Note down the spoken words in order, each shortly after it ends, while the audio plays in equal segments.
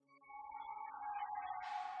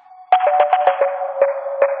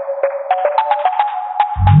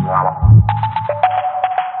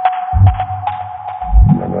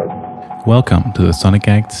Welcome to the Sonic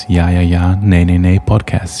Acts Ya Ya Ya Nay Nay Nay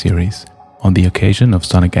podcast series on the occasion of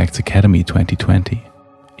Sonic Acts Academy 2020.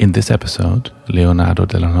 In this episode, Leonardo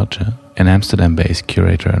de la Noche, an Amsterdam-based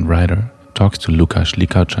curator and writer, talks to Lukáš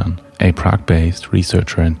Likaučan, a Prague-based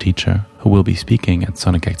researcher and teacher who will be speaking at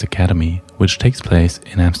Sonic Acts Academy, which takes place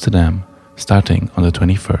in Amsterdam starting on the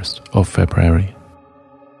 21st of February.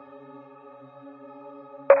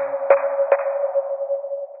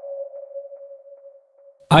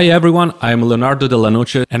 Hi everyone, I'm Leonardo de la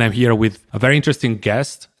Noche and I'm here with a very interesting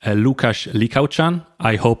guest, Lukáš Likaučan.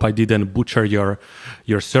 I hope I didn't butcher your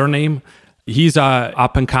surname. He's an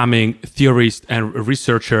up-and-coming theorist and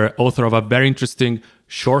researcher, author of a very interesting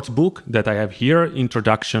short book that I have here,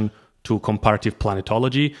 Introduction to Comparative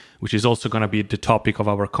Planetology, which is also going to be the topic of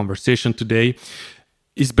our conversation today.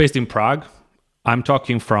 He's based in Prague. I'm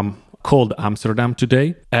talking from cold Amsterdam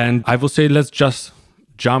today. And I will say let's just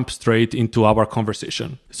jump straight into our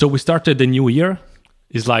conversation. So we started the new year.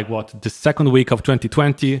 It's like the second week of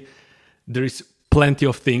 2020. There is plenty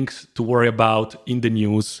of things to worry about in the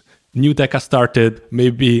news. New tech has started,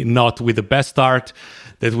 maybe not with the best start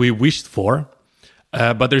that we wished for,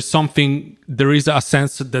 but there is a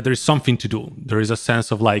sense that there is something to do. There is a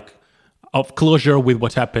sense of closure with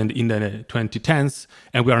what happened in the 2010s,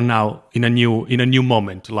 and we are now in a new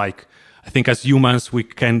moment. I think as humans, we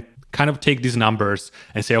can kind of take these numbers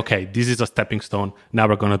and say, okay, this is a stepping stone. Now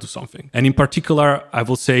we're going to do something. And in particular, I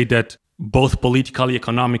will say that both politically,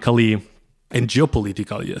 economically, and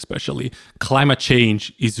geopolitically especially, climate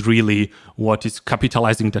change is really what is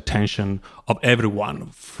capitalizing the attention of everyone,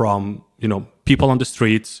 from people on the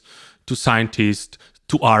streets to scientists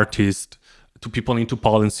to artists to people into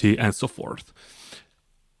policy and so forth.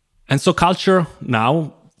 And so culture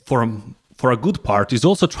now, for a good part, is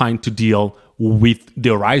also trying to deal with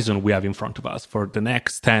the horizon we have in front of us for the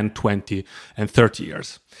next 10, 20, and 30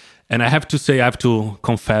 years. And I have to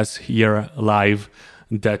confess here live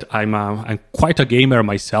that I'm quite a gamer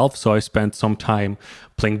myself, so I spent some time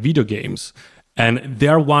playing video games. And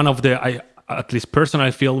they're one of at least personally,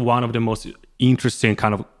 I feel one of the most interesting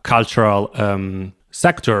kind of cultural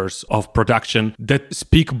sectors of production that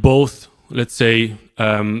speak both, let's say,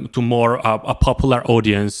 to more a popular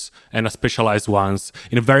audience and a specialized ones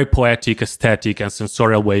in a very poetic, aesthetic, and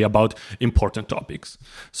sensorial way about important topics.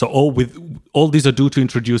 So all these are due to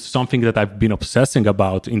introduce something that I've been obsessing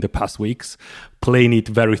about in the past weeks, playing it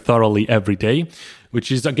very thoroughly every day,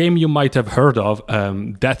 which is a game you might have heard of,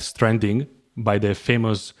 Death Stranding, by the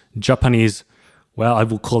famous Japanese, I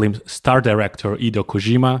would call him star director Hideo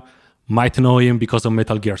Kojima. Might know him because of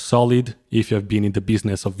Metal Gear Solid, if you have been in the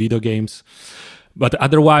business of video games. But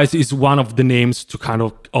otherwise, he's one of the names to kind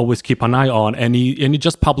of always keep an eye on. And he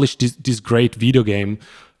just published this great video game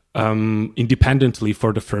independently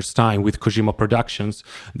for the first time with Kojima Productions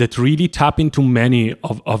that really tap into many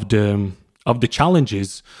of the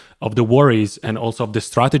challenges, of the worries, and also of the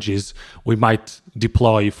strategies we might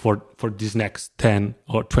deploy for these next 10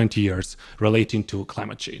 or 20 years relating to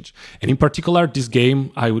climate change. And in particular, this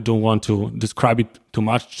game, I don't want to describe it too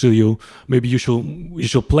much to you. Maybe you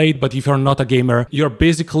should play it, but if you're not a gamer, you're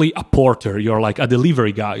basically a porter. You're like a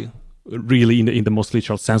delivery guy, really in the most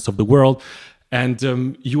literal sense of the word.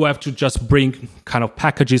 And you have to just bring kind of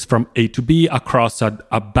packages from A to B across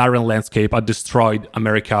a barren landscape, a destroyed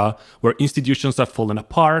America where institutions have fallen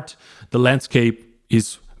apart. The landscape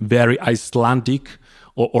is very Icelandic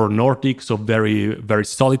or Nordic, so very, very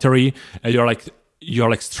solitary. And you're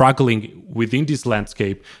like struggling within this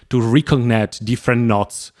landscape to reconnect different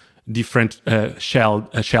knots, different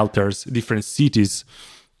shelters, different cities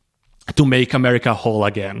to make America whole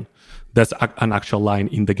again. That's an actual line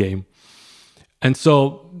in the game. And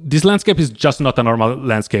so this landscape is just not a normal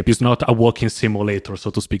landscape. It's not a walking simulator, so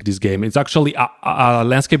to speak, this game. It's actually a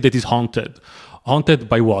landscape that is haunted. Haunted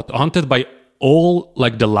by what? Haunted by all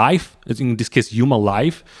the life, in this case, human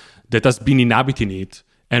life, that has been inhabiting it.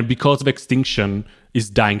 And because of extinction, is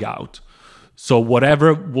dying out. So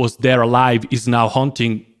whatever was there alive is now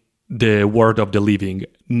haunting the world of the living,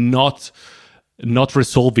 not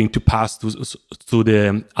resolving to pass to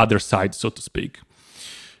the other side, so to speak.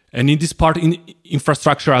 And in this part,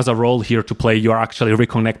 infrastructure has a role here to play. You are actually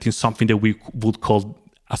reconnecting something that we would call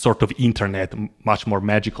a sort of internet, much more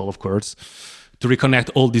magical, of course, to reconnect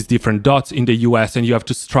all these different dots in the US. And you have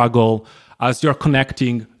to struggle as you're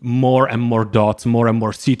connecting more and more dots, more and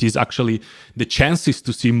more cities. Actually, the chances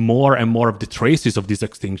to see more and more of the traces of these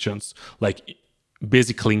extinctions,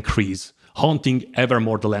 basically increase, haunting ever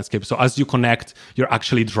more the landscape. So as you connect, you're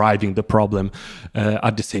actually driving the problem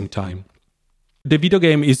at the same time. The video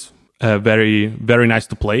game is very, very nice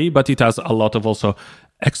to play, but it has a lot of also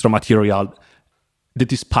extra material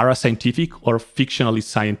that is parascientific or fictionally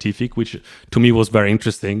scientific, which to me was very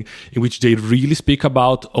interesting, in which they really speak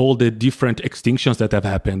about all the different extinctions that have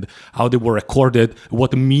happened, how they were recorded,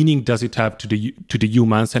 what meaning does it have to the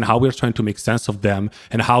humans, and how we're trying to make sense of them,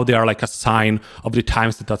 and how they are like a sign of the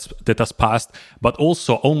times that has passed, but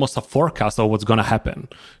also almost a forecast of what's going to happen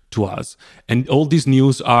to us. And all these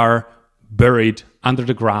news are buried under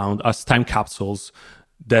the ground as time capsules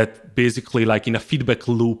that basically, like in a feedback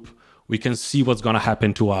loop, we can see what's going to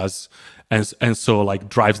happen to us, and so like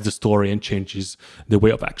drives the story and changes the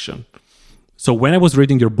way of action. So when I was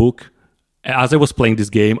reading your book, as I was playing this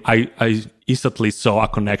game, I instantly saw a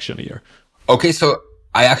connection here. Okay, so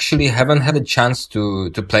I actually haven't had a chance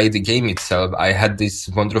to play the game itself. I had this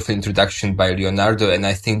wonderful introduction by Leonardo, and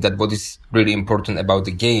I think that what is really important about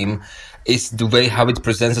the game is the way how it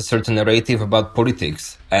presents a certain narrative about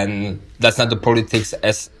politics. And that's not the politics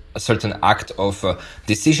as a certain act of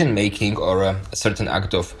decision-making or a certain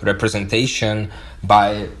act of representation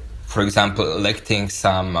by, for example, electing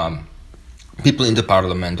some people in the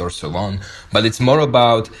parliament or so on. But it's more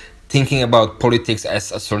about thinking about politics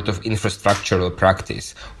as a sort of infrastructural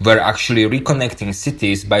practice, where actually reconnecting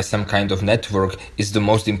cities by some kind of network is the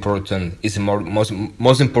most important,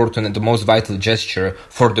 most important and the most vital gesture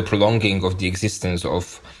for the prolonging of the existence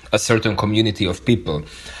of a certain community of people.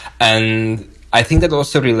 And I think that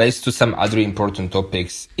also relates to some other important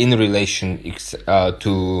topics in relation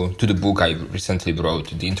to the book I recently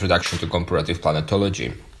wrote, The Introduction to Comparative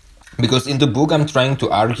Planetology. Because in the book, I'm trying to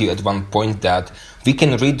argue at one point that we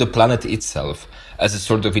can read the planet itself as a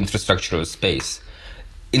sort of infrastructural space.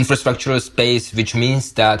 Infrastructural space, which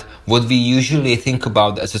means that what we usually think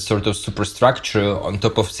about as a sort of superstructure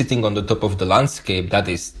sitting on the top of the landscape, that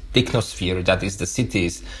is technosphere, that is the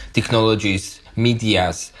cities, technologies,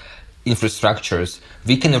 medias, infrastructures,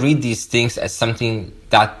 we can read these things as something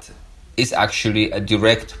that is actually a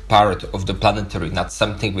direct part of the planetary, not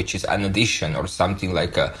something which is an addition or something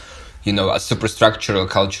like a superstructural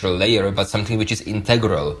cultural layer, but something which is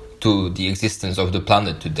integral to the existence of the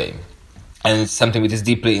planet today. And it's something which is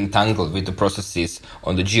deeply entangled with the processes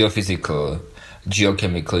on the geophysical,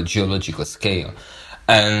 geochemical, geological scale.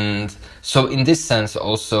 And so in this sense,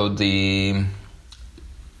 also this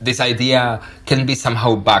idea can be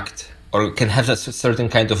somehow backed or can have a certain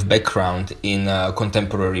kind of background in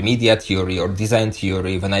contemporary media theory or design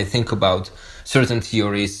theory. When I think about certain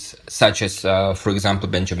theories, such as, for example,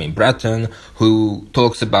 Benjamin Bratton, who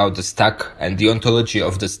talks about the stack and the ontology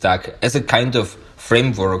of the stack as a kind of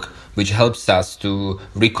framework which helps us to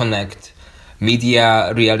reconnect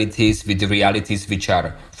media realities with the realities which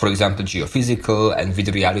are, for example, geophysical, and with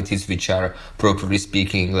the realities which are, properly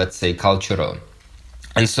speaking, let's say, cultural.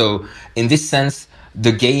 And so, in this sense,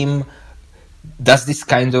 the game does this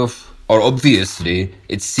kind of, or obviously,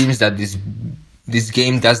 it seems that this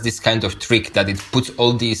game does this kind of trick, that it puts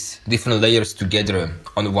all these different layers together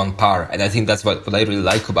on one par. And I think that's what I really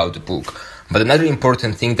like about the book. But another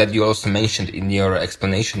important thing that you also mentioned in your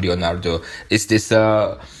explanation, Leonardo, is this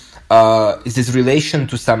relation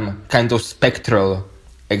to some kind of spectral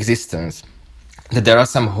existence. That there are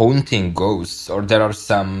some haunting ghosts, or there are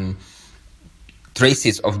some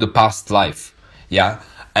traces of the past life. Yeah.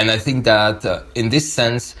 And I think that in this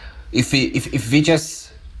sense, if we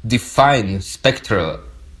just define spectral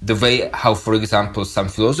the way how, for example, some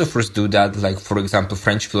philosophers do that, like, for example,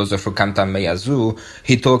 French philosopher Quentin Meillassoux,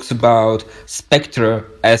 he talks about spectre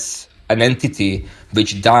as an entity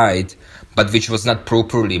which died, but which was not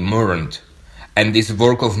properly mourned. And this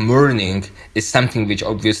work of mourning is something which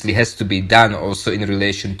obviously has to be done also in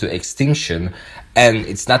relation to extinction. And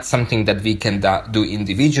it's not something that we can do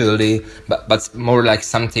individually, but more like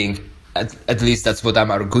something, at least that's what I'm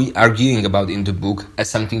arguing about in the book, as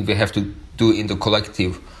something we have to do in the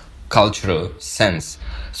collective cultural sense.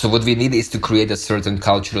 So what we need is to create a certain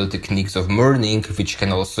cultural techniques of mourning, which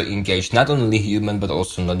can also engage not only human, but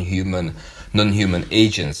also non-human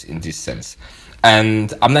agents in this sense.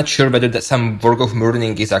 And I'm not sure whether that some work of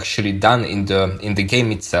mourning is actually done in the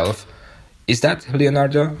game itself. Is that,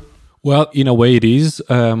 Leonardo? Well, in a way it is.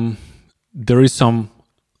 There is some,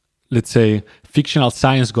 let's say, fictional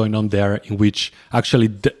science going on there, in which actually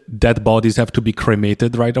dead bodies have to be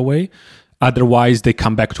cremated right away. Otherwise, they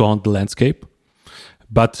come back to haunt the landscape.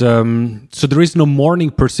 But so there is no mourning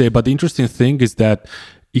per se. But the interesting thing is that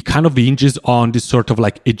it kind of hinges on this sort of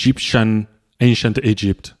like ancient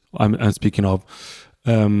Egypt, I'm speaking of,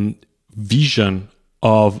 vision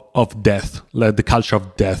of death, like the culture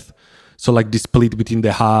of death. So like the split between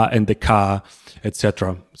the ha and the ka,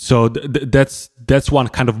 etc. So that's one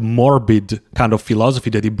kind of morbid kind of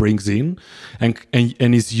philosophy that he brings in, and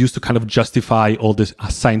is used to kind of justify all this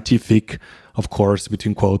scientific, of course,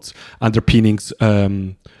 between quotes, underpinnings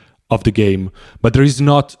of the game. But there is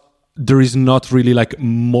not really like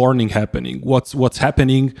mourning happening. What's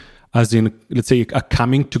happening, as in, let's say, a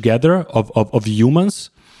coming together of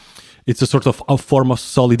humans. It's a sort of a form of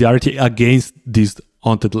solidarity against this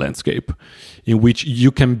haunted landscape, in which you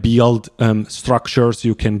can build structures,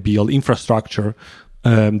 you can build infrastructure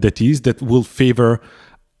that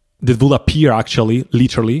will appear actually,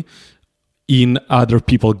 literally, in other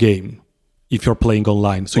people's game if you're playing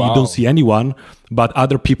online. So you don't see anyone, but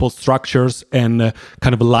other people's structures and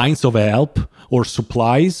kind of lines of help or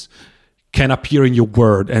supplies can appear in your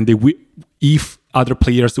world, and if other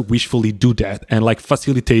players wishfully do that and like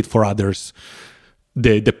facilitate for others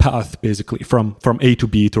the path, basically from A to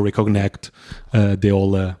B to reconnect the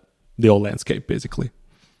whole landscape, basically.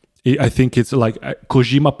 I think it's like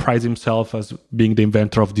Kojima prides himself as being the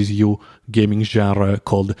inventor of this new gaming genre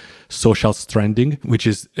called social stranding, which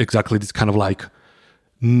is exactly this kind of like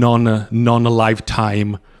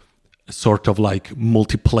non-lifetime sort of like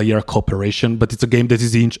multiplayer cooperation, but it's a game that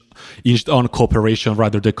is hinged on cooperation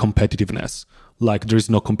rather than competitiveness. Like there is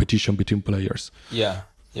no competition between players. Yeah.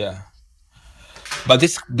 But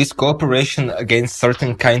this cooperation against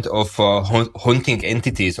certain kind of haunting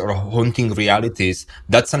entities or haunting realities,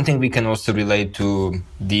 that's something we can also relate to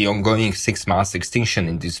the ongoing 6 mass extinction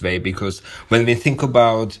in this way, because when we think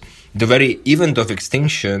about the very event of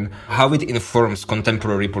extinction, how it informs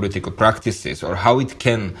contemporary political practices, or how it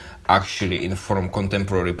can actually inform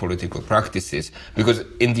contemporary political practices. Because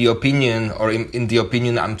in the opinion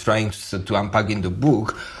I'm trying to unpack in the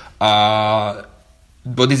book,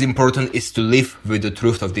 what is important is to live with the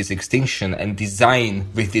truth of this extinction and design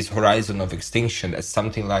with this horizon of extinction as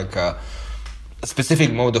something like a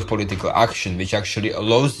specific mode of political action, which actually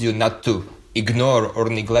allows you not to ignore or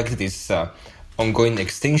neglect this ongoing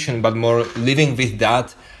extinction, but more living with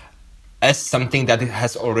that as something that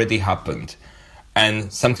has already happened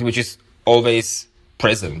and something which is always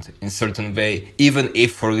present in certain way, even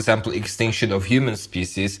if, for example, extinction of human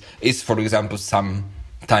species is, for example, some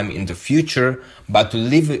time in the future, but to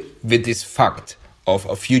live with this fact of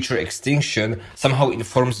a future extinction somehow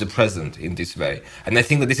informs the present in this way. And I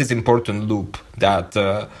think that this is an important loop that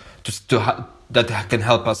that can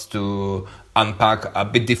help us to unpack a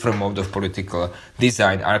bit different mode of political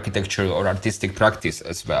design, architectural or artistic practice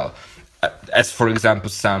as well. As for example,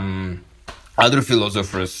 some other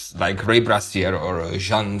philosophers like Ray Brassier or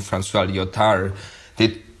Jean-Francois Lyotard,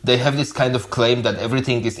 they have this kind of claim that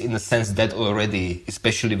everything is in a sense dead already,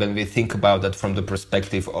 especially when we think about that from the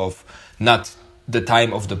perspective of not the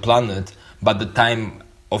time of the planet, but the time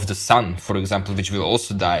of the sun, for example, which will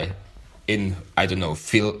also die in, 5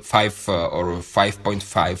 or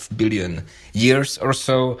 5.5 billion years or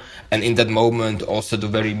so. And in that moment, also the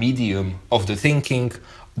very medium of the thinking,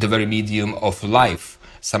 the very medium of life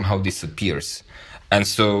somehow disappears. And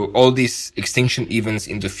so all these extinction events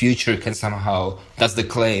in the future can somehow, that's the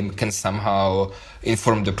claim, can somehow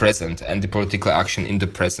inform the present and the political action in the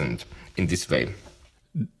present in this way.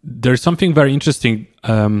 There's something very interesting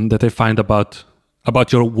that I find about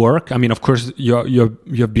your work. I mean, of course, you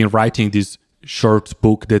have been writing this short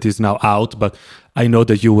book that is now out, but I know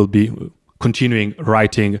that you will be continuing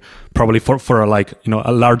writing probably for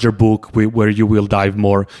a larger book where you will dive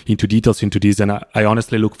more into details into this, and I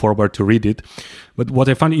honestly look forward to read it. But what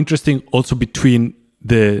I find interesting also between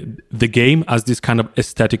the game as this kind of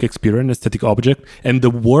aesthetic experience, aesthetic object, and the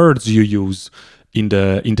words you use in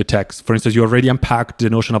the text. For instance, you already unpacked the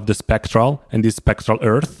notion of the spectral and this spectral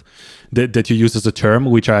earth that you use as a term,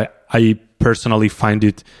 which I personally find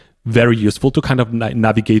it very useful to kind of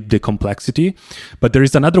navigate the complexity. But there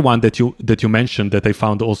is another one that you mentioned that I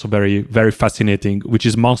found also very, very fascinating, which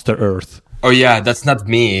is Monster Earth. Oh yeah, that's not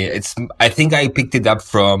me. I think I picked it up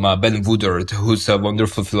from Ben Woodard, who's a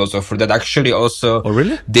wonderful philosopher that actually also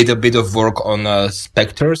did a bit of work on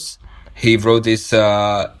specters. He wrote this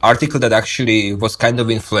article that actually was kind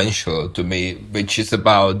of influential to me, which is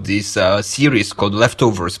about this series called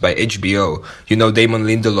Leftovers by HBO. You know, Damon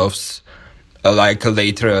Lindelof's like a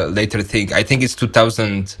later thing. I think it's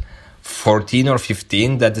 2014 or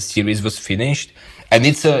 15 that the series was finished, and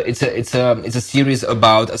it's a series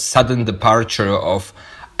about a sudden departure of,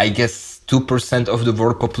 I guess, 2% of the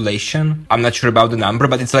world population. I'm not sure about the number,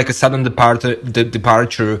 but it's like a sudden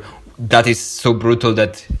departure that is so brutal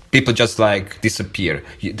that people just like disappear.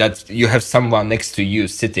 That you have someone next to you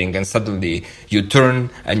sitting and suddenly you turn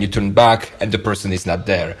back and the person is not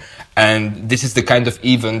there. And this is the kind of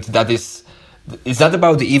event that it's not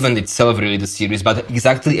about the event itself, really, the series, but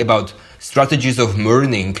exactly about strategies of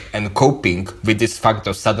mourning and coping with this fact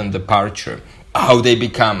of sudden departure. How they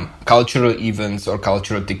become cultural events or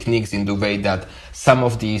cultural techniques in the way that some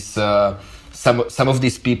of these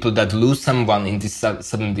people that lose someone in this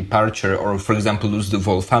sudden departure, or for example lose the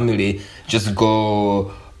whole family, just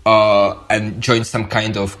go and join some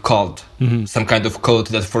kind of cult, some kind of cult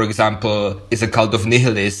that, for example, is a cult of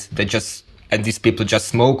nihilists and these people just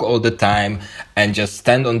smoke all the time and just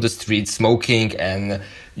stand on the street smoking and,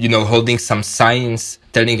 holding some signs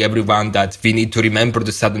telling everyone that we need to remember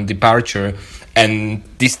the sudden departure. And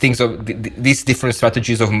these different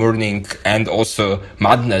strategies of mourning and also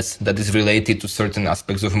madness that is related to certain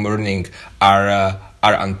aspects of mourning are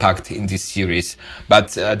unpacked in this series.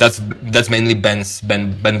 But that's mainly Ben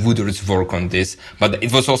Woodar's work on this. But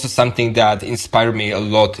it was also something that inspired me a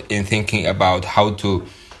lot in thinking about how to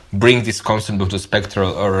bring this concept of the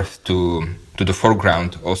spectral earth to the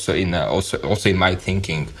foreground, also in my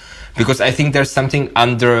thinking, because I think there's something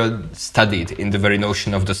understudied in the very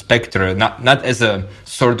notion of the spectre, not as a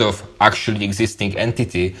sort of actually existing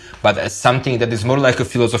entity, but as something that is more like a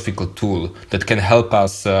philosophical tool that can help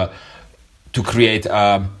us to create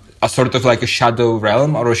a sort of like a shadow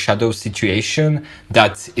realm or a shadow situation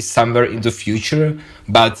that is somewhere in the future,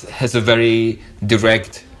 but has a very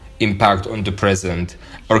direct impact on the present,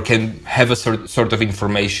 or can have a sort of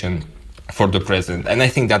information for the present. And I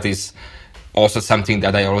think that is also something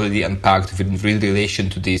that I already unpacked with relation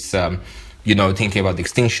to this, thinking about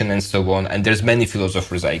extinction and so on. And there's many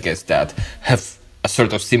philosophers, I guess, that have a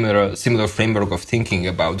sort of similar framework of thinking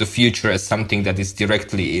about the future as something that is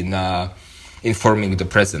directly informing the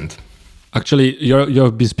present. Actually,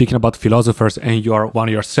 you've been speaking about philosophers, and you are one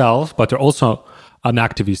yourself, but you're also an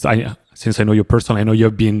activist. Since I know you personally, I know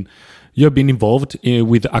you've been involved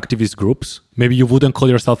with activist groups. Maybe you wouldn't call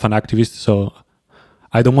yourself an activist, so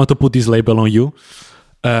I don't want to put this label on you.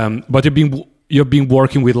 But you've been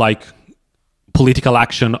working with like political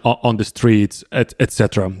action on the streets,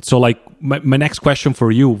 etc. So like my next question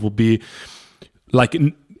for you will be like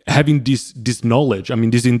having this knowledge,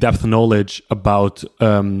 this in-depth knowledge about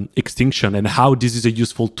extinction and how this is a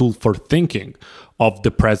useful tool for thinking of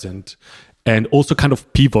the present, and also kind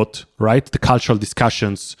of pivot, right, the cultural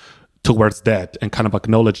discussions towards that and kind of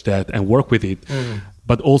acknowledge that and work with it.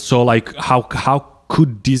 But also like how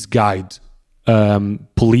could this guide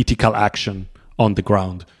political action on the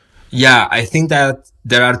ground? Yeah, I think that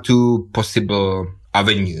there are two possible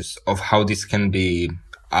avenues of how this can be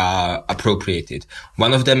appropriated.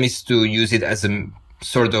 One of them is to use it as a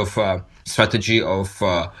sort of strategy of,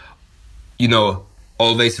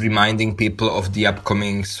 always reminding people of the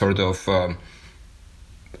upcoming sort of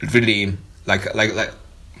really like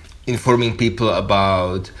informing people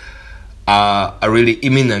about a really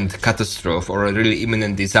imminent catastrophe or a really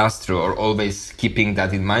imminent disaster, or always keeping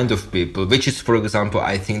that in mind of people, which is, for example,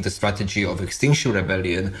 I think the strategy of Extinction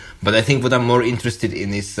Rebellion. But I think what I'm more interested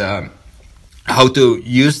in is how to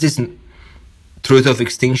use this truth of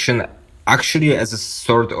extinction actually as a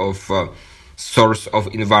sort of source of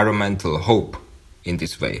environmental hope in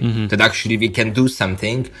this way, that actually we can do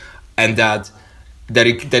something, and that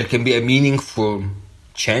there can be a meaningful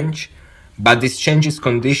change, but this change is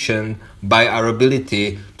conditioned by our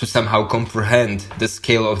ability to somehow comprehend the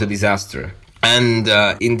scale of the disaster. And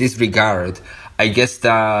in this regard, I guess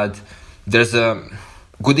that there's a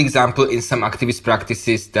good example in some activist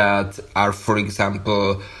practices that are, for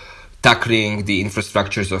example, tackling the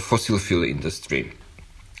infrastructures of fossil fuel industry.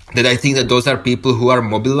 That I think that those are people who are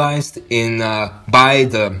mobilized by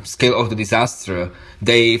the scale of the disaster.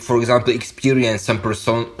 They, for example, experience some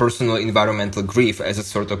personal environmental grief as a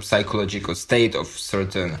sort of psychological state of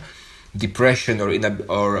certain depression or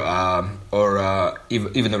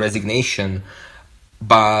even a resignation,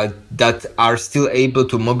 but that are still able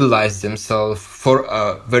to mobilize themselves for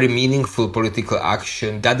a very meaningful political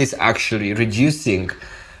action that is actually reducing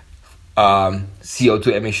CO2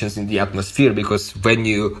 emissions in the atmosphere. Because when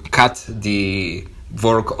you cut the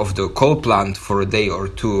work of the coal plant for a day or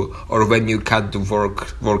two, or when you cut the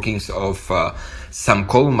workings of some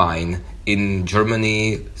coal mine in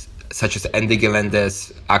Germany, such as Ende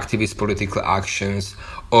Gelende's activist political actions,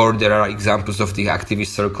 or there are examples of the activist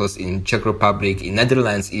circles in Czech Republic, in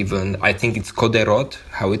Netherlands even. I think it's Koderot,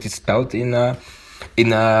 how it is spelled in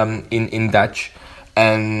Dutch.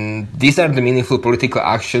 And these are the meaningful political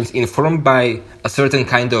actions informed by a certain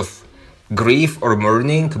kind of grief or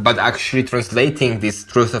mourning, but actually translating this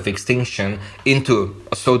truth of extinction into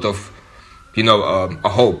a sort of, a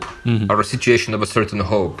hope or a situation of a certain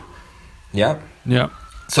hope. Yeah.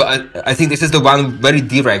 So I think this is the one very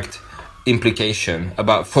direct implication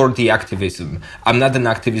for the activism. I'm not an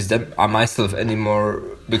activist myself anymore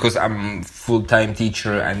because I'm full-time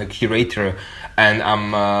teacher and a curator, and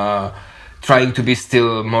I'm trying to be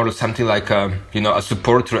still more something like a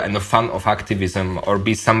supporter and a fan of activism, or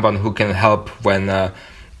be someone who can help when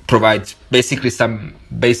provide basically some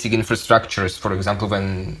basic infrastructures, for example,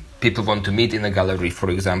 when people want to meet in a gallery, for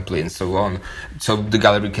example, and so on. So the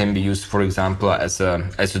gallery can be used, for example, as a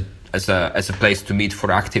place to meet for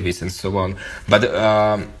activists and so on.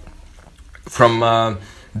 But from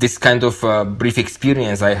this kind of brief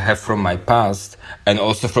experience I have from my past, and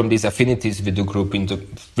also from these affinities with the group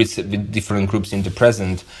with different groups in the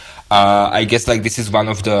present, I guess this is one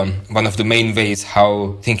of the main ways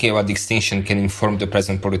how thinking about extinction can inform the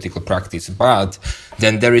present political practice. But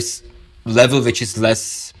then there is level which is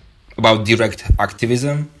less about direct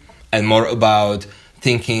activism and more about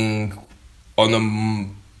thinking on a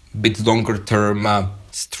bit longer term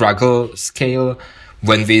struggle scale,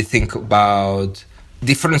 when we think about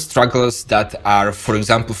different struggles that are, for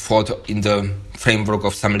example, fought in the framework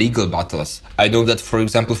of some legal battles. I know that, for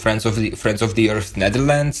example, Friends of the Earth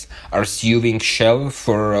Netherlands are suing Shell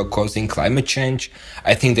for causing climate change.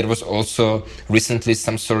 I think there was also recently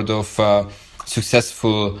some sort of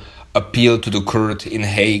successful appeal to the court in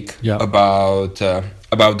Hague about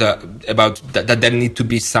that there need to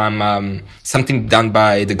be something done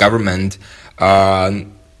by the government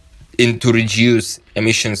to reduce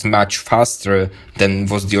emissions much faster than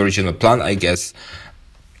was the original plan, I guess.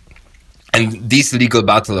 And these legal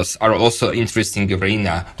battles are also interesting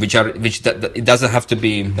arena, it doesn't have to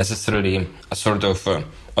be necessarily a sort of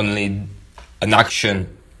only an action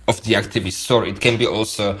of the activist sort. It can be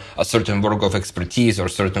also a certain work of expertise or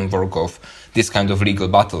certain work of this kind of legal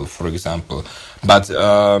battle, for example. But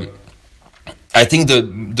I think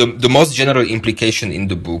the most general implication in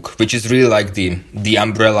the book, which is really the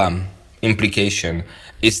umbrella implication,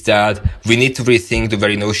 is that we need to rethink the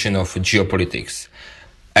very notion of geopolitics.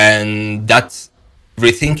 And that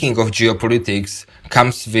rethinking of geopolitics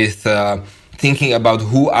comes with thinking about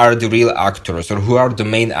who are the real actors or who are the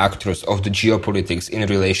main actors of the geopolitics in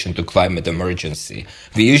relation to climate emergency.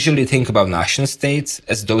 We usually think about nation states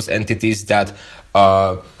as those entities that,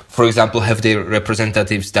 for example, have their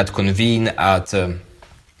representatives that convene at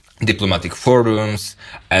diplomatic forums,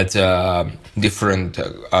 at different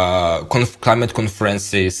climate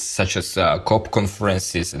conferences, such as COP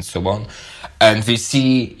conferences and so on. And we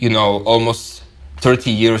see, almost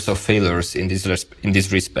 30 years of failures in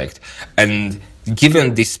this respect. And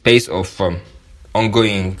given this space of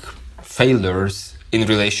ongoing failures in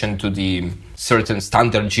relation to the certain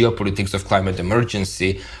standard geopolitics of climate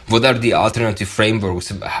emergency, what are the alternative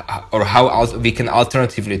frameworks, or how we can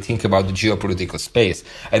alternatively think about the geopolitical space?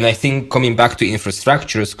 And I think coming back to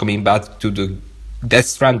infrastructures, coming back to the Death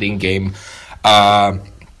Stranding game,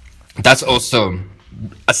 that's also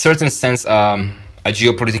a certain sense a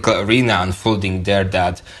geopolitical arena unfolding there,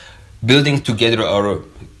 that building together or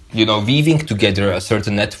weaving together a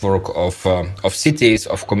certain network of cities,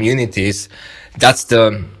 of communities, that's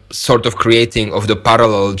the sort of creating of the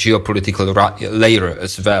parallel geopolitical layer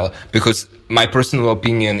as well. Because my personal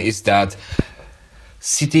opinion is that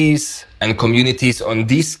cities and communities on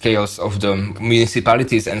these scales of the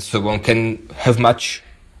municipalities and so on can have much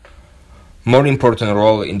more important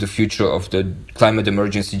role in the future of the climate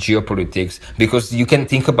emergency geopolitics, because you can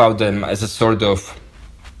think about them as a sort of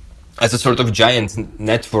giant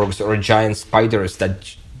networks or giant spiders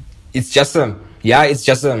that it's just a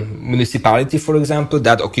municipality, for example,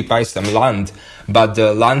 that occupies some land, but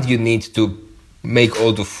the land you need to make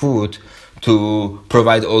all the food, to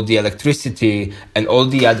provide all the electricity and all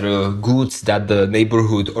the other goods that the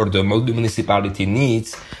neighborhood or the municipality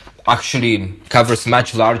needs actually covers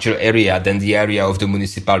much larger area than the area of the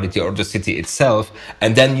municipality or the city itself.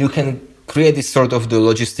 And then you can create this sort of the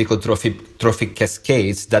logistical trophic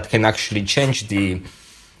cascades that can actually change the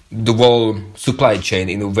whole supply chain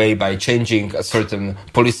in a way by changing a certain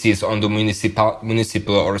policies on the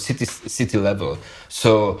municipal or city level.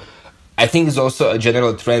 So I think it's also a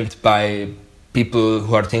general trend by people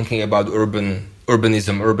who are thinking about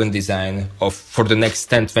urbanism, urban design for the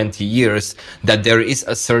next 10-20 years, that there is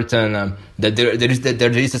a certain there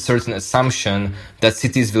is a certain assumption that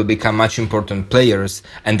cities will become much important players,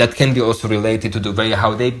 and that can be also related to the way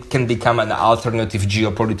how they can become an alternative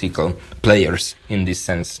geopolitical players in this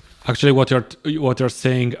sense. Actually, what you're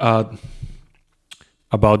saying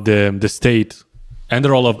about the state and the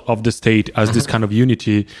role of the state as this kind of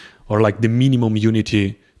unity, or like the minimum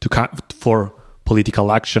unity for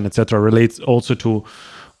political action, etc., relates also to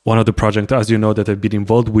one of the projects, as you know, that I've been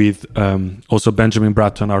involved with, also Benjamin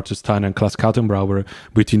Bratton, Arthur Stein, and Klaas Kaltenbrouwer,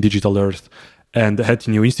 between Digital Earth and the Het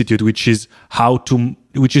Nieuw Institute, which is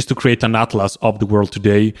to create an atlas of the world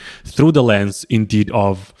today through the lens, indeed,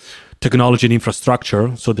 of technology and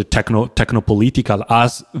infrastructure, so the technopolitical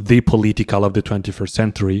as the political of the 21st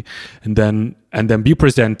century, and then be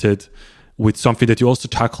presented with something that you also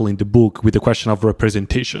tackle in the book, with the question of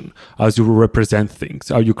representation, as you represent things,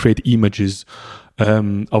 how you create images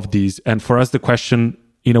of these. And for us, the question,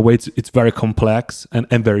 in a way, it's very complex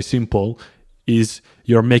and very simple, is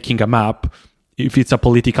you're making a map. If it's a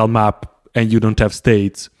political map and you don't have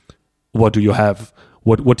states, what do you have?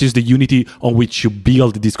 What is the unity on which you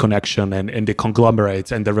build this connection and the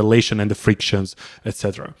conglomerates and the relation and the frictions,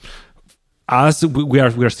 etc.? As we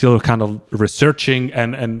are still kind of researching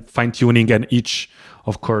and fine-tuning, and each,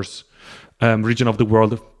 of course, region of the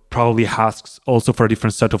world probably asks also for a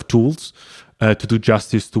different set of tools to do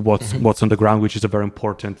justice to what's on the ground, which is a very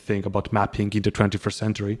important thing about mapping in the 21st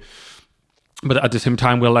century. But at the same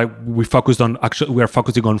time, we are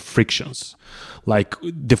focusing on frictions, like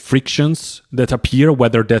the frictions that appear,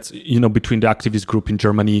 whether that's between the activist group in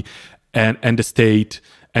Germany and the state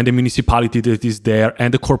and the municipality that is there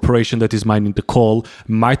and the corporation that is mining the coal,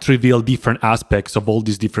 might reveal different aspects of all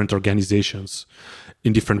these different organizations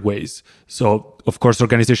in different ways. So, of course,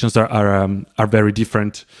 organizations are very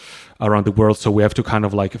different around the world. So we have to kind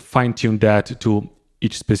of like fine tune that to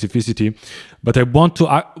each specificity. But I want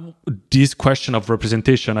to, this question of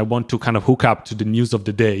representation, I want to kind of hook up to the news of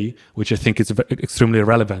the day, which I think is extremely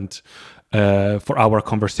relevant for our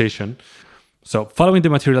conversation. So following the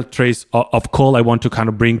material trace of coal, I want to kind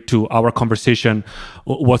of bring to our conversation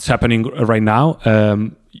what's happening right now.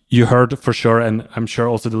 You heard for sure, and I'm sure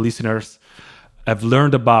also the listeners have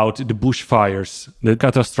learned about the bushfires, the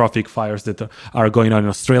catastrophic fires that are going on in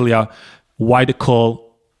Australia. Why the coal?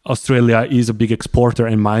 Australia is a big exporter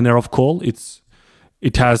and miner of coal.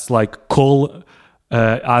 It has like coal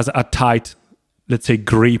as a tight, let's say,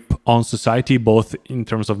 grip on society, both in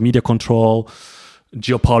terms of media control,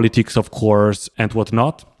 geopolitics, of course, and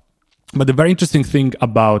whatnot. But the very interesting thing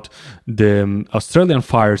about the Australian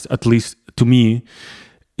fires, at least to me,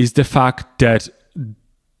 is the fact that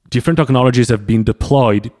different technologies have been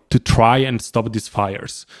deployed to try and stop these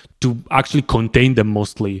fires, to actually contain them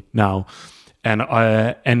mostly now.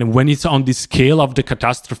 And when it's on the scale of the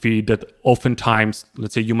catastrophe that oftentimes,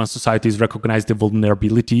 let's say, human societies recognize the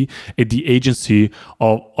vulnerability at the agency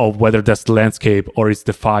of whether that's the landscape or it's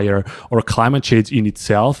the fire or climate change in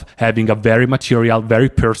itself, having a very material, very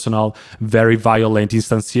personal, very violent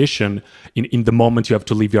instantiation in the moment you have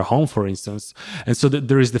to leave your home, for instance. And so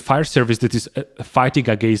there is the fire service that is fighting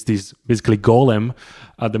against this basically golem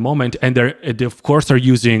at the moment. And they of course, are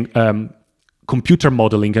using computer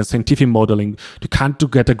modeling and scientific modeling to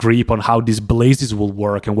get a grip on how these blazes will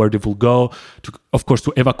work and where they will go, of course,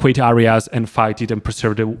 to evacuate areas and fight it and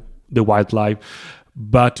preserve the wildlife.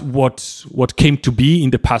 But what came to be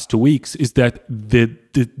in the past 2 weeks is that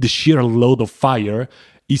the sheer load of fire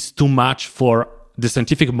is too much for the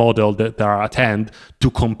scientific model that are at hand to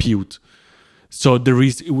compute. So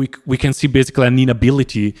we can see basically an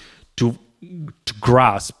inability to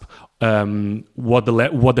grasp what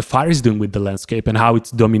the fire is doing with the landscape and how it's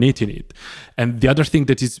dominating it. And the other thing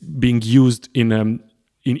that is being used in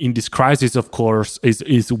this crisis, of course,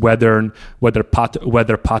 is weather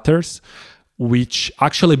patterns, which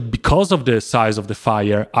actually, because of the size of the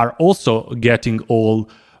fire, are also getting all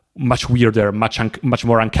much weirder, much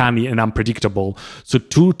more uncanny and unpredictable. So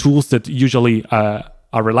two tools that usually are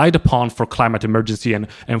relied upon for climate emergency and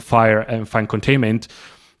fire and fire containment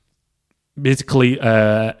basically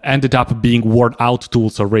ended up being worn out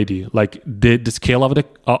tools already. Like the scale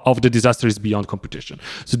of the disaster is beyond computation.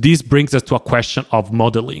 So this brings us to a question of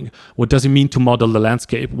modeling. What does it mean to model the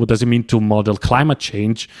landscape? What does it mean to model climate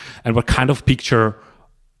change? And what kind of picture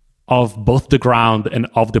of both the ground and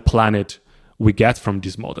of the planet we get from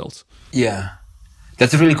these models? Yeah,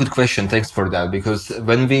 that's a really good question. Thanks for that. Because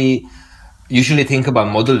when we usually think about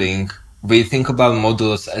modeling, we think about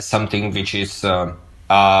models as something which is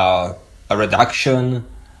a reduction,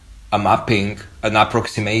 a mapping, an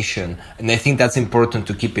approximation. And I think that's important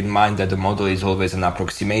to keep in mind, that the model is always an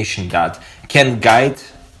approximation that can guide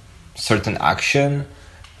certain action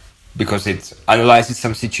because it analyzes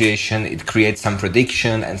some situation, it creates some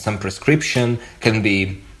prediction, and some prescription can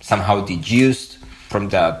be somehow deduced from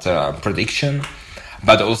that prediction.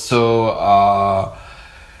 But also,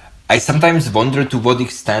 I sometimes wonder to what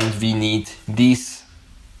extent we need these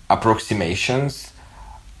approximations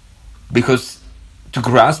because to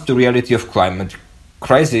grasp the reality of climate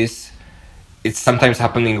crisis, it's sometimes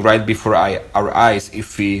happening right before our eyes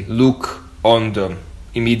if we look on the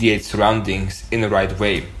immediate surroundings in the right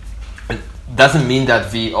way. It doesn't mean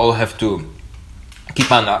that we all have to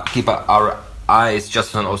keep our eyes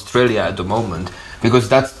just on Australia at the moment, because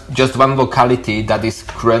that's just one locality that is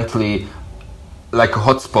currently like a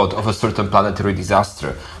hotspot of a certain planetary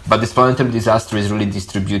disaster. But this planetary disaster is really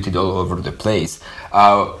distributed all over the place.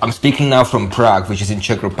 I'm speaking now from Prague, which is in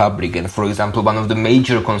Czech Republic, and for example, one of the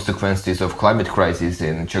major consequences of climate crisis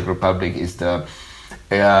in Czech Republic is the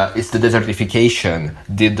desertification,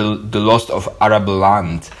 the loss of arable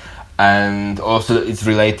land, and also it's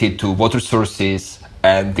related to water sources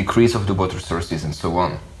and decrease of the water sources and so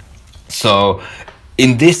on. So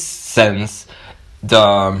in this sense,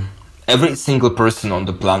 every single person on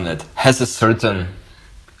the planet has a certain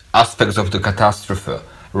aspects of the catastrophe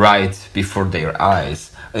right before their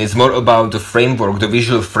eyes. And it's more about the framework, the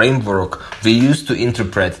visual framework we use to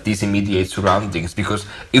interpret these immediate surroundings. Because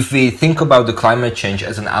if we think about the climate change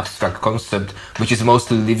as an abstract concept, which is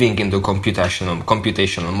mostly living in the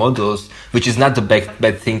computational models, which is not the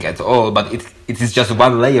bad thing at all, but it is just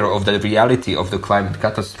one layer of the reality of the climate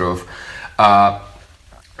catastrophe,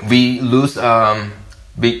 we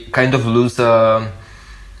kind of lose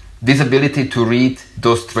this ability to read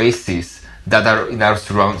those traces that are in our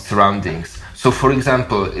surroundings. So, for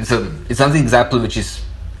example, it's not an example which is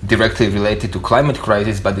directly related to climate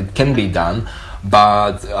crisis, but it can be done.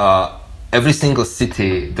 But every single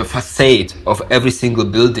city, the facade of every single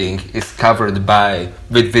building is covered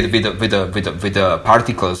with the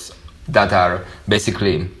particles that are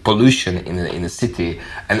basically pollution in a city,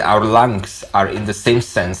 and our lungs are in the same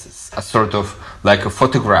sense a sort of like a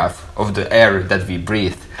photograph of the air that we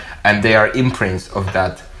breathe, and they are imprints of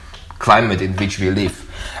that climate in which we live.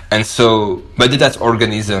 And so whether that's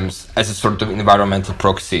organisms as a sort of environmental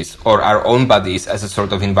proxies, or our own bodies as a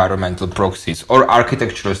sort of environmental proxies, or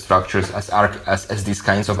architectural structures as these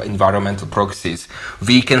kinds of environmental proxies,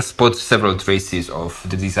 we can spot several traces of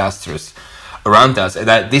the disasters around us.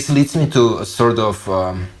 And this leads me to a sort of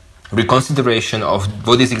reconsideration of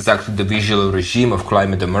what is exactly the visual regime of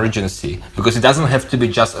climate emergency, because it doesn't have to be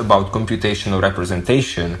just about computational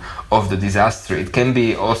representation of the disaster. It can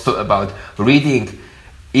be also about reading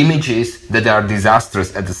images that are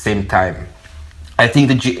disasters at the same time. I think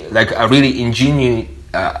a really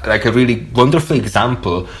wonderful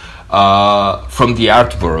example from the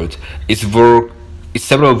art world is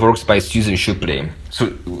several works by Susan Shipley. So,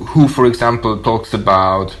 who, for example, talks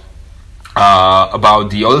about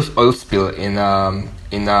the oil spill in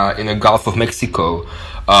the Gulf of Mexico,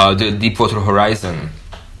 the Deepwater Horizon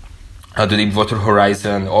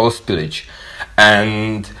oil spillage,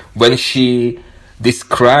 and when she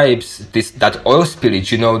describes that oil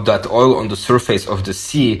spillage, that oil on the surface of the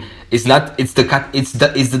sea is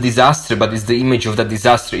the disaster, but it's the image of that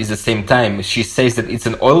disaster is the same time. She says that it's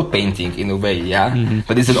an oil painting in a way, yeah,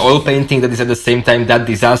 but it's an oil painting that is at the same time that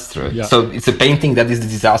disaster. Yeah. So it's a painting that is the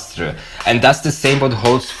disaster, and that's the same what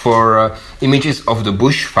holds for images of the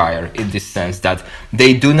bushfire, in this sense that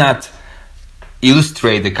they do not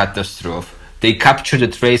illustrate the catastrophe. They capture the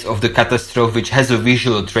trace of the catastrophe, which has a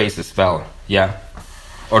visual trace as well, yeah,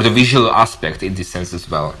 or the visual aspect in this sense as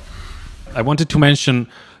well. I wanted to mention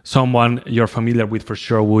someone you're familiar with for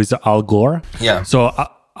sure, who is Al Gore. Yeah. So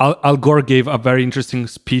Al Gore gave a very interesting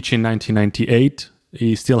speech in 1998.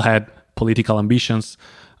 He still had political ambitions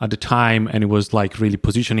at the time, and he was like really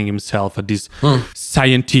positioning himself at this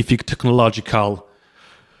scientific, technological,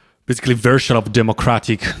 basically version of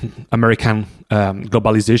democratic American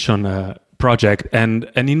globalization project. And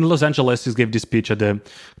in Los Angeles, he gave this speech at the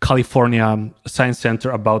California Science Center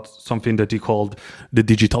about something that he called the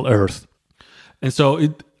digital Earth. And so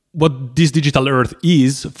what this digital Earth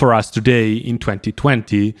is for us today in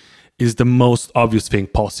 2020 is the most obvious thing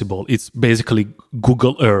possible. It's basically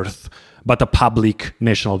Google Earth, but a public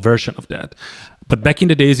national version of that. But back in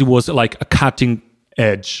the days, it was like a cutting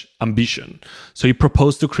edge ambition. So he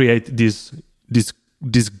proposed to create this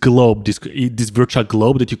globe, this virtual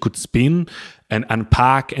globe that you could spin and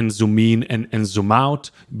unpack and zoom in and zoom out.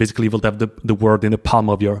 Basically, you will have the world in the palm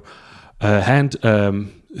of your hand,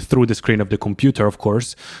 through the screen of the computer, of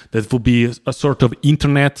course. That will be a sort of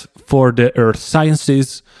internet for the earth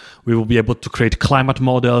sciences. We will be able to create climate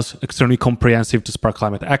models, extremely comprehensive to spark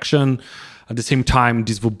climate action. At the same time,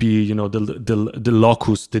 this will be, the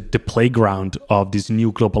locus, the playground of this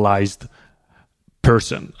new globalized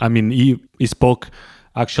person. I mean, he spoke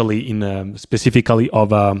actually specifically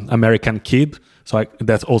of an American kid. So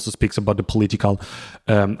that also speaks about the political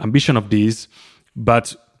ambition of these.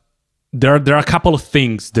 But there are a couple of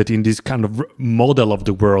things that in this kind of model of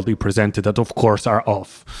the world he presented that of course are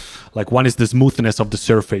off. Like one is the smoothness of the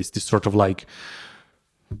surface, this sort of like,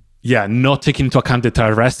 not taking into account the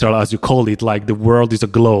terrestrial, as you call it, like the world is a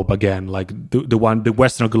globe again, like the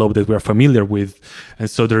Western globe that we're familiar with, and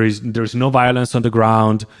so there is no violence on the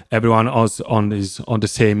ground. Everyone is on the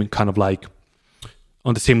same kind of like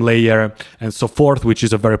on the same layer and so forth, which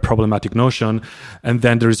is a very problematic notion. And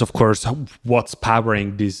then there is of course what's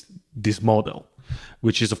powering this model,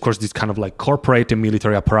 which is of course this kind of like corporate and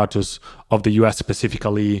military apparatus of the US,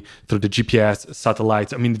 specifically through the GPS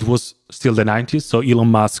satellites. I mean, it was still the 90s, so Elon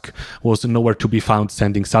Musk was nowhere to be found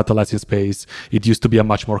sending satellites in space. It used to be a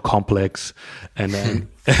much more complex and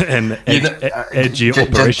edgy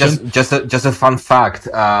operation. Just a fun fact.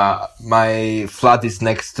 My flat is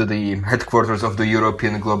next to the headquarters of the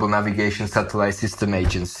European Global Navigation Satellite System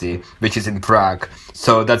Agency, which is in Prague.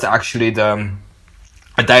 So that's actually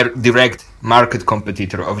a direct market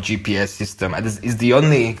competitor of GPS system. And is the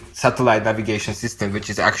only satellite navigation system which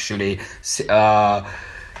is actually,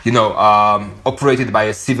 operated by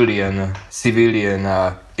a civilian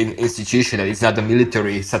institution. It's not a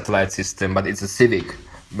military satellite system, but it's a civic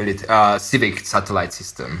satellite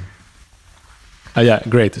system. Yeah,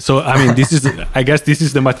 great. So, I mean, I guess this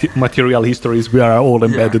is the material histories we are all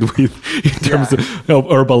embedded with in terms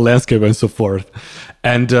of urban landscape and so forth.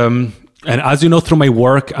 And as you know, through my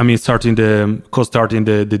work, I mean, co-starting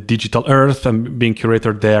the Digital Earth and being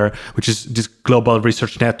curator there, which is this global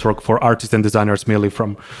research network for artists and designers, mainly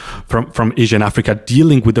from Asia and Africa,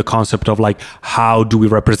 dealing with the concept of like, how do we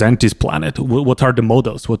represent this planet? What are the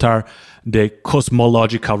models? What are the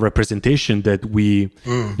cosmological representation that we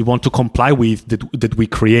want to comply with, that we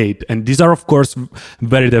create? And these are, of course,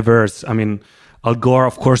 very diverse. I mean, Al Gore,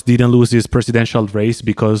 of course, didn't lose his presidential race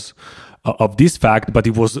because of this fact, but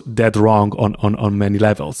it was dead wrong on many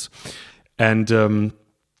levels. And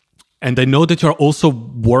I know that you're also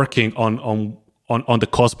working on the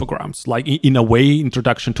cosmograms. Like in a way,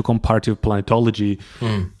 Introduction to Comparative Planetology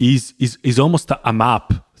is almost a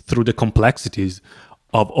map through the complexities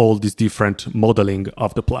of all these different modeling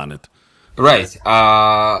of the planet. Right.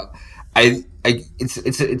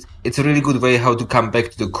 It's a really good way how to come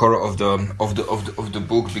back to the core of the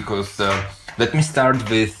book, because let me start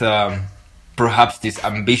with perhaps this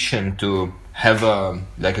ambition to have a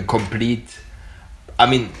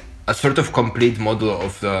sort of complete model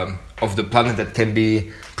of the planet that can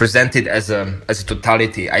be presented as a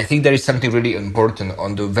totality. I think there is something really important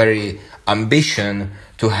on the very ambition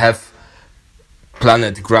to have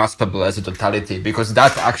planet graspable as a totality, because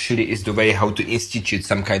that actually is the way how to institute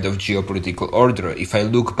some kind of geopolitical order. If I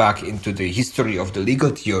look back into the history of the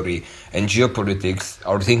legal theory and geopolitics,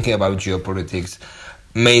 or thinking about geopolitics,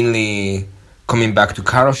 mainly coming back to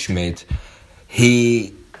Carl Schmitt,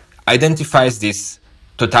 he identifies this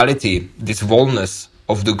totality, this wholeness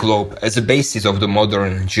of the globe as a basis of the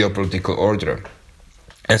modern geopolitical order.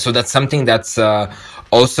 And so that's something that's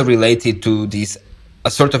also related to this a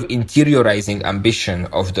sort of interiorizing ambition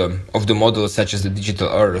of the model, such as the Digital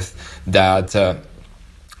Earth, that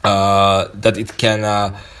it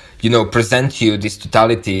can present you this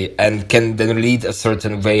totality and can then lead a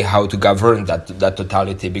certain way how to govern that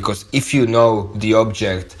totality. Because if you know the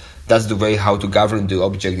object, that's the way how to govern the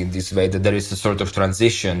object in this way, that there is a sort of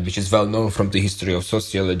transition, which is well known from the history of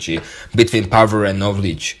sociology, between power and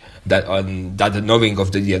knowledge. That the knowing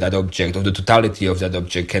of that object, of the totality of that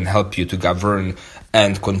object, can help you to govern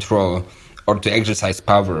and control, or to exercise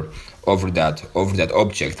power over that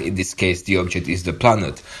object. In this case, the object is the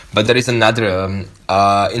planet. But there is another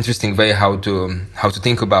interesting way how to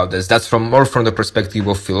think about this. That's more from the perspective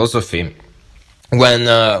of philosophy. When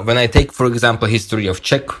I take, for example, history of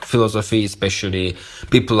Czech philosophy, especially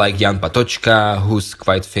people like Jan Patočka, who's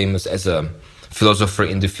quite famous as a philosopher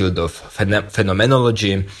in the field of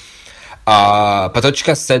phenomenology.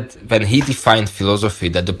 Patočka said, when he defined philosophy,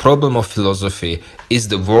 that the problem of philosophy is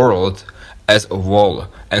the world as a whole.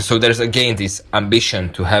 And so there's again this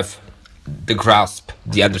ambition to have the grasp,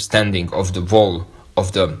 the understanding of the whole,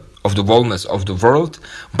 of the wholeness of the world.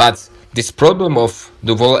 But this problem of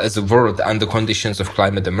the whole as a world under conditions of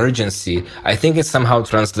climate emergency, I think it somehow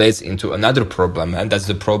translates into another problem, and that's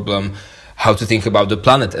the problem how to think about the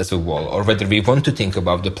planet as a whole, or whether we want to think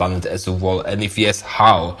about the planet as a whole, and if yes,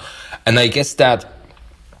 how. And I guess that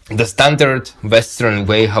the standard Western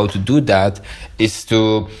way how to do that is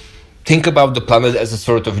to think about the planet as a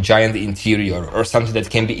sort of giant interior, or something that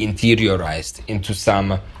can be interiorized into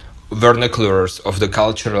some vernaculars of the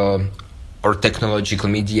cultural or technological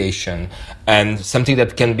mediation, and something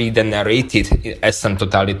that can be then narrated as some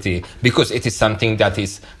totality because it is something that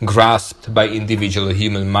is grasped by individual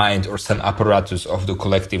human mind or some apparatus of the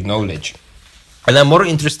collective knowledge. And I'm more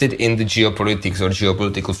interested in the geopolitics or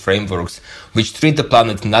geopolitical frameworks which treat the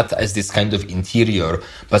planet not as this kind of interior,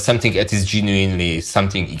 but something that is genuinely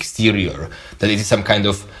something exterior, that it is some kind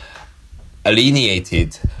of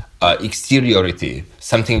alienated exteriority,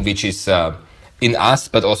 something which is in us,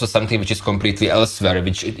 but also something which is completely elsewhere,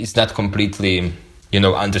 which is not completely,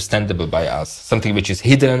 understandable by us. Something which is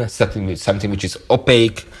hidden, something which is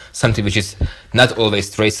opaque, something which is not always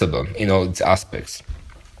traceable in all its aspects.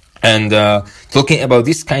 And talking about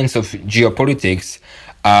these kinds of geopolitics,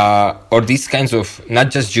 or these kinds of not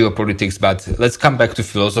just geopolitics, but let's come back to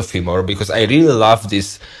philosophy more, because I really love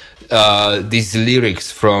these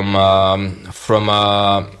lyrics from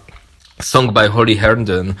a song by Holly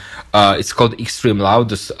Herndon. It's called Extreme Loud,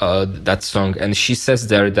 that song, and she says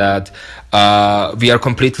there that we are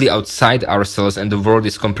completely outside ourselves and the world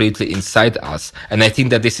is completely inside us. And I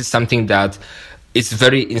think that this is something that is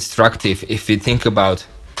very instructive if we think about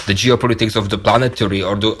the geopolitics of the planetary,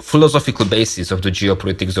 or the philosophical basis of the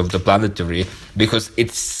geopolitics of the planetary, because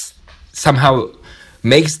it's somehow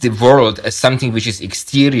makes the world as something which is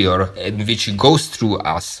exterior and which goes through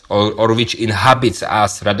us, or which inhabits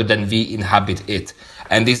us rather than we inhabit it.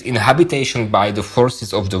 And this inhabitation by the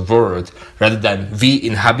forces of the world rather than we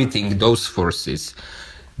inhabiting those forces,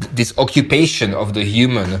 this occupation of the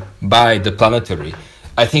human by the planetary,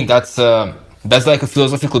 I think that's like a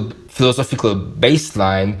philosophical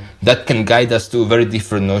baseline that can guide us to a very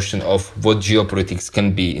different notion of what geopolitics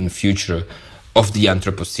can be in future of the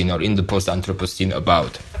Anthropocene or in the post-Anthropocene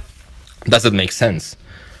about. Does it make sense?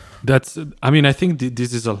 I think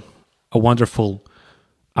this is a wonderful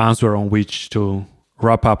answer on which to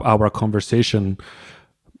wrap up our conversation,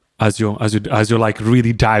 as you like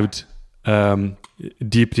really dived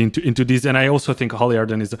deep into this. And I also think Holly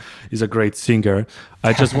Herndon is a great singer.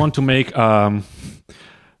 I just want to make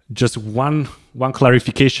just one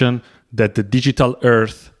clarification, that the Digital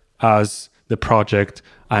Earth as the project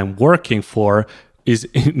I'm working for is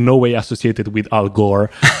in no way associated with Al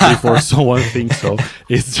Gore, before someone thinks so.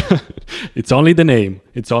 It's only the name.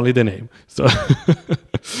 So,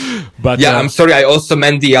 but yeah, I'm sorry. I also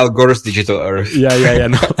meant the Al Gore's Digital Earth. Yeah.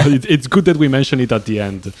 No, it's good that we mention it at the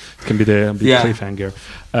end. It can be the cliffhanger.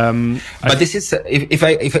 But this is,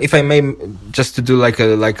 if I may, just to do like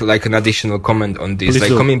an additional comment on this,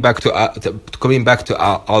 like coming back to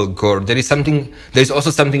Al Gore, there is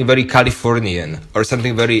also something very Californian or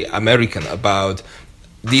something very American about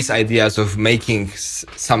these ideas of making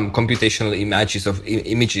some computational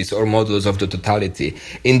images or models of the totality,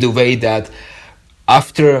 in the way that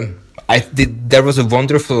there was a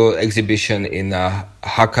wonderful exhibition in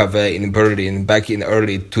HKW in Berlin back in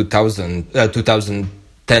early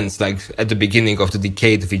 2010s, like at the beginning of the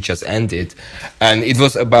decade which just ended, and it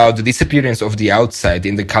was about the disappearance of the outside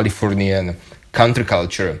in the Californian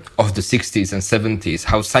counterculture of the 60s and 70s,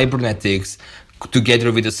 how cybernetics,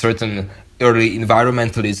 together with a certain early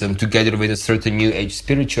environmentalism, together with a certain new age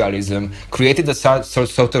spiritualism, created a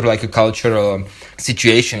sort of like a cultural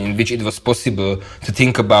situation in which it was possible to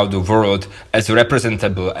think about the world as a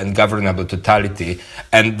representable and governable totality.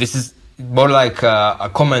 And this is more like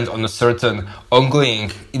a comment on a certain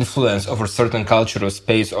ongoing influence of a certain cultural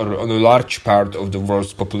space or on a large part of the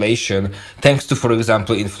world's population, thanks to, for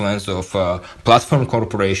example, influence of platform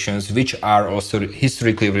corporations, which are also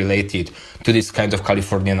historically related to this kind of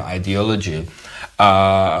Californian ideology.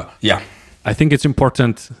 I think it's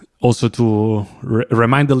important also to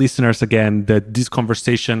remind the listeners again that this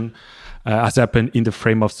conversation has happened in the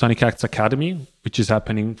frame of Sonic Acts Academy, which is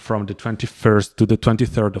happening from the 21st to the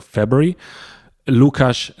 23rd of February.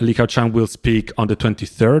 Łukasz Likauczan will speak on the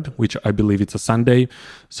 23rd, which I believe it's a Sunday.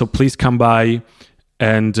 So please come by,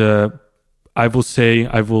 and I will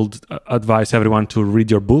advise everyone to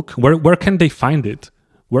read your book. Where can they find it?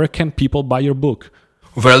 Where can people buy your book?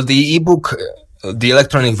 Well, the ebook, the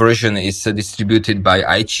electronic version is distributed by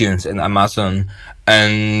iTunes and Amazon,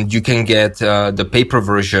 and you can get the paper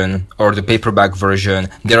version or the paperback version.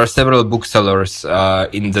 There are several booksellers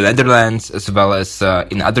in the Netherlands as well as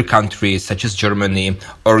in other countries such as Germany,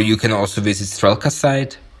 or you can also visit Strelka's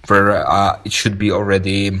site where it should be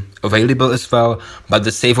already available as well. But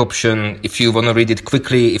the safe option, if you want to read it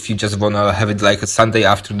quickly, if you just want to have it like a Sunday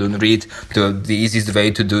afternoon read, the easiest way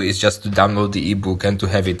to do is just to download the ebook and to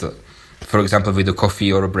have it, for example, with a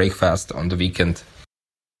coffee or a breakfast on the weekend.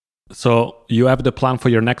 So you have the plan for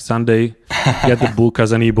your next Sunday, get the book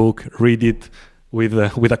as an ebook, read it, with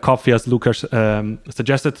a coffee, as Lukasz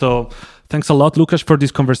suggested. So thanks a lot, Lukasz, for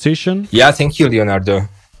this conversation. Yeah, thank you, Leonardo.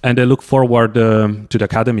 And I look forward to the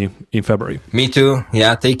Academy in February. Me too.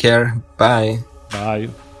 Yeah, take care. Bye. Bye.